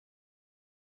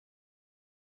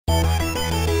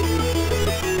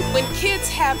kids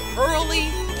have early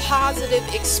positive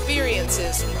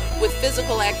experiences with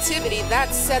physical activity,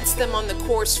 that sets them on the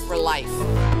course for life.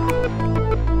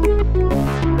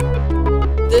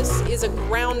 This is a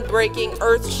groundbreaking,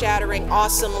 earth-shattering,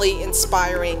 awesomely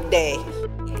inspiring day.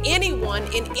 Anyone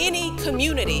in any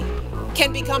community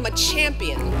can become a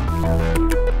champion.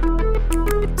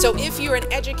 So if you're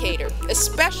an educator,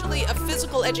 especially a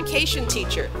physical education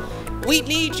teacher, we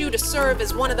need you to serve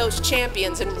as one of those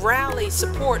champions and rally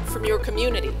support from your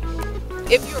community.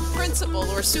 If you're a principal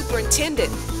or a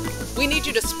superintendent, we need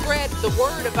you to spread the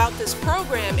word about this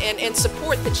program and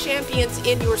support the champions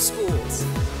in your schools.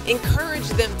 Encourage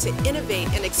them to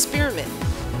innovate and experiment.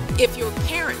 If you're a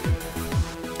parent,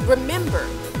 remember,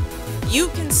 you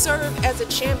can serve as a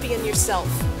champion yourself.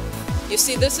 You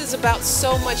see, this is about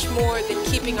so much more than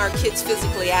keeping our kids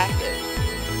physically active.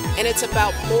 And it's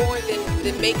about more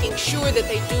than making sure that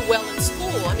they do well in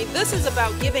school. I mean, this is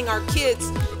about giving our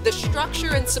kids the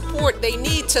structure and support they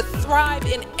need to thrive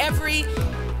in every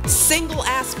single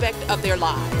aspect of their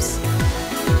lives.